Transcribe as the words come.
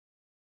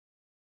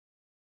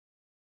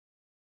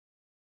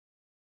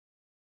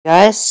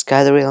Guys,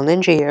 Sky the Real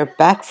Ninja here,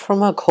 back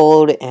from a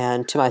cold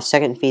and to my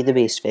second Feed the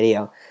Beast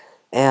video.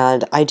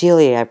 And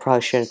ideally, I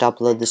probably shouldn't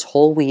upload this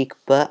whole week,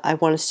 but I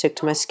want to stick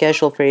to my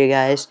schedule for you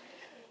guys,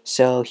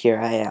 so here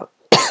I am.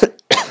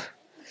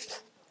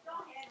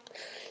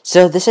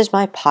 So this is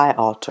my pie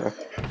altar.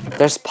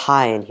 There's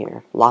pie in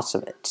here, lots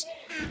of it.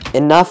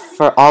 Enough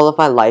for all of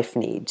my life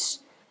needs.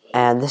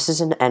 And this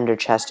is an ender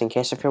chest, in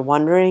case if you're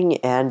wondering,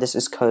 and this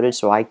is coded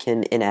so I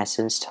can, in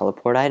essence,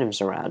 teleport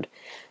items around.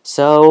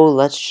 So,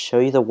 let's show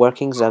you the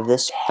workings of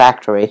this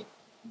factory.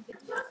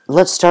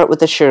 Let's start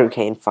with the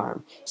sugarcane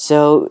farm.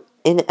 So,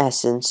 in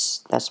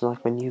essence, that's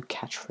like my new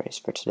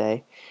catchphrase for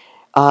today.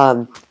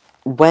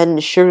 When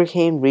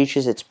sugarcane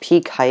reaches its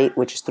peak height,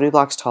 which is 3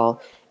 blocks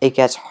tall, it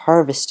gets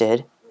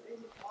harvested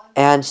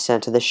and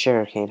sent to the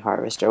sugarcane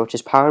harvester, which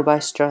is powered by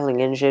a Stirling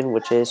engine,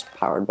 which is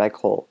powered by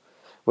coal,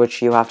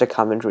 which you have to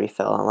come and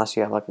refill unless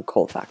you have like a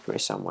coal factory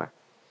somewhere.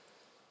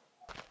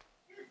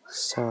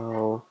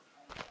 So,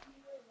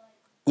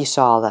 you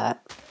saw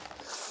that.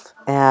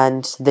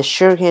 And the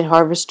sugarcane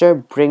harvester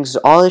brings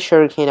all the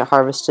sugarcane it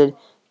harvested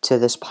to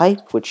this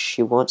pipe, which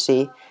you won't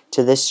see,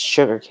 to this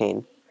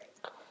sugarcane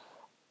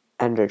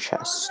ender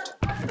chest.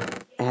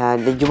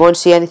 And you won't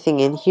see anything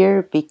in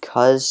here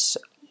because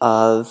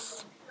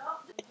of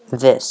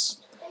this.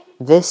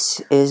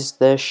 This is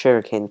the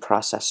sugarcane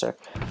processor.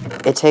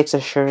 It takes a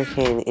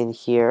sugarcane in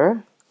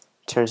here,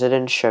 turns it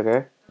into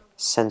sugar,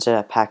 sends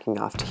it packing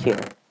off to here.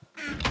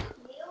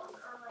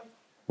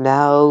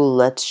 Now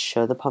let's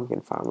show the pumpkin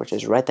farm, which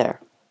is right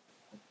there.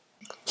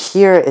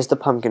 Here is the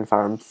pumpkin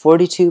farm.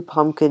 42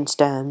 pumpkin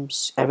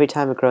stems. Every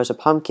time it grows a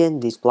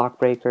pumpkin, these block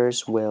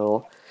breakers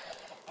will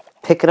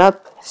pick it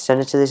up, send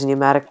it to these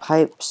pneumatic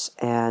pipes,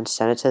 and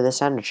send it to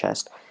this ender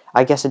chest.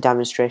 I guess a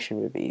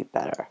demonstration would be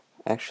better,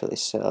 actually.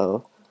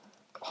 So,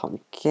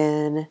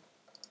 pumpkin.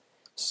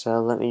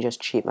 So let me just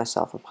cheat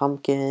myself a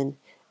pumpkin,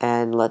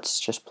 and let's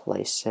just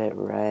place it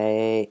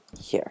right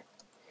here.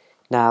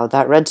 Now,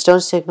 that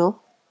redstone signal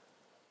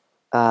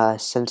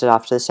sends it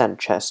off to the ender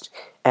chest.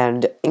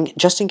 And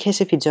just in case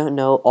if you don't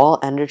know, all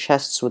ender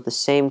chests with the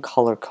same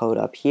color code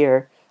up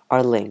here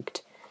are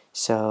linked.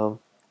 So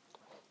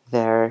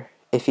there,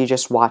 if you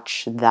just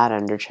watch that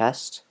ender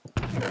chest,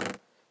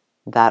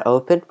 that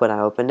opened when I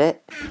opened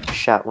it,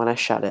 shut when I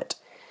shut it.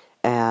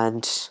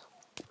 And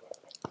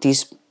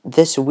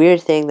this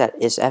weird thing that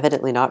is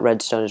evidently not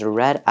redstone is a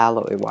red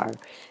alloy wire.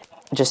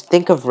 Just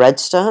think of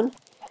redstone,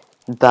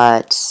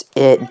 but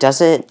it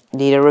doesn't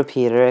need a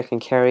repeater. It can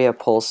carry a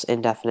pulse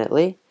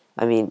indefinitely.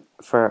 I mean,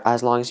 for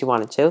as long as you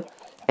want it to.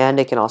 And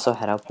it can also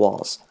head up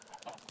walls.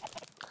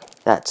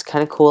 That's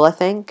kind of cool, I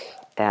think.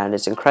 And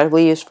it's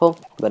incredibly useful,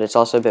 but it's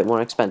also a bit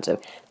more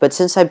expensive. But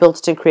since I built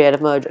it in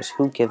creative mode, just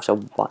who gives a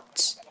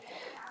what?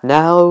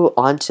 Now,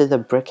 onto the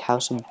Brick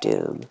House of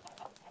Doom.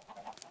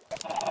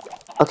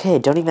 Okay,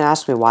 don't even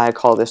ask me why I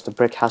call this the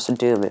Brick House of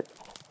Doom. It,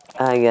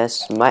 I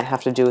guess, might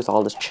have to do with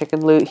all this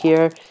chicken loot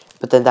here.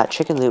 But then that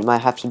chicken loot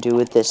might have to do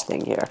with this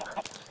thing here.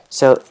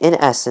 So, in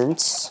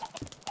essence,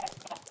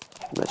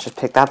 let's just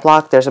pick that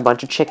block. There's a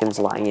bunch of chickens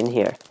lying in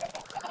here.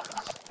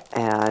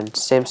 And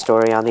same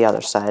story on the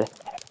other side.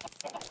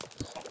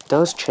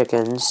 Those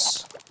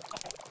chickens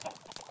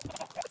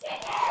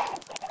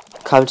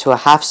come to a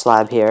half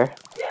slab here.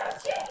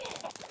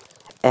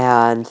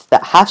 And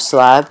that half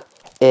slab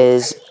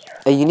is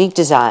a unique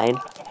design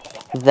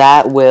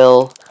that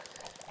will...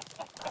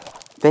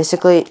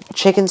 Basically,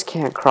 chickens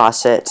can't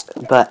cross it,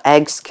 but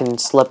eggs can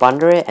slip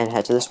under it and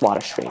head to this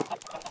water stream.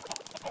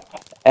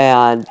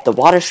 And the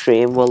water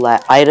stream will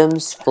let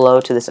items flow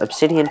to this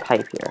obsidian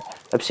pipe here.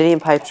 Obsidian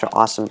pipes are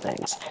awesome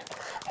things.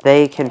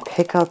 They can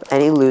pick up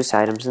any loose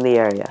items in the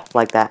area,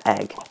 like that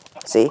egg.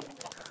 See?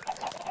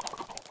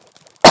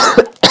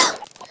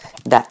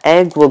 That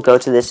egg will go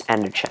to this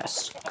ender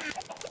chest.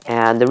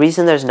 And the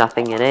reason there's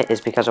nothing in it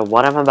is because of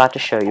what I'm about to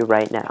show you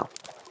right now.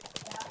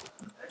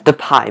 The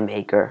pie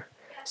maker.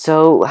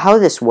 So how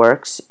this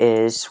works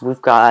is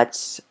we've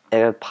got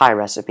a pie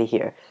recipe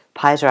here.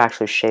 Pies are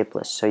actually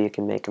shapeless, so you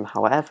can make them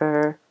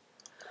however.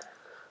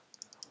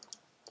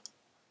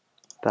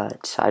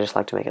 But I just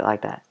like to make it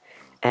like that.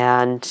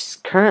 And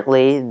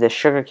currently, the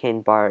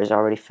sugarcane bar is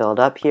already filled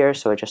up here,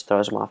 so it just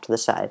throws them off to the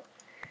side.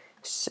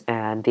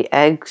 And the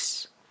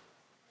eggs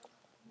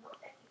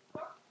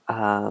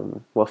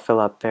will fill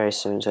up very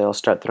soon, so it'll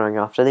start throwing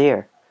off to the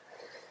air.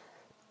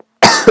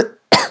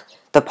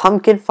 The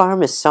pumpkin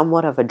farm is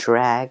somewhat of a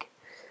drag,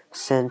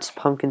 since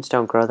pumpkins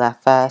don't grow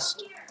that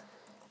fast.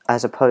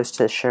 As opposed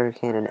to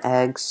sugarcane and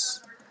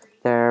eggs,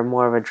 they're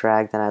more of a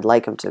drag than I'd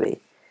like them to be.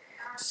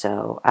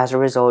 So, as a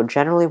result,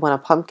 generally when a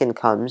pumpkin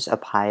comes, a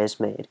pie is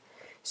made.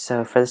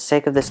 So, for the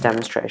sake of this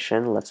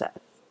demonstration, let's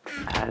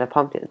add a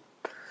pumpkin.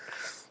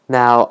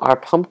 Now, our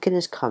pumpkin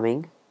is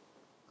coming.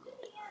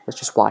 Let's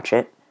just watch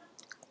it.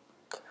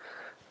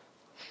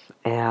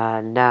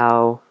 And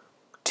now,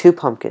 2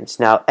 pumpkins.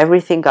 Now,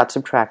 everything got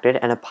subtracted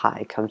and a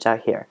pie comes out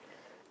here.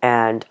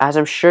 And as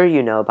I'm sure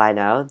you know by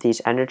now,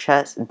 this ender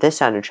chest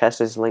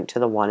is linked to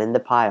the one in the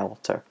pie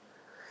altar.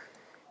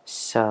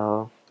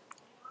 So,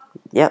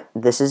 yep,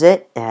 this is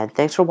it, and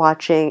thanks for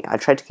watching. I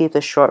tried to keep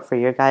this short for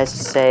your guys'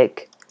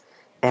 sake.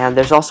 And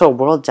there's also a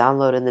world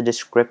download in the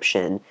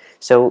description.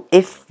 So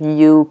if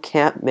you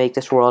can't make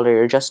this world or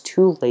you're just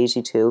too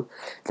lazy to,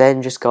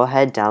 then just go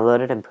ahead,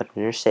 download it, and put it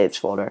in your saves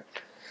folder.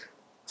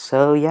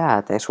 So yeah,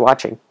 thanks for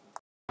watching.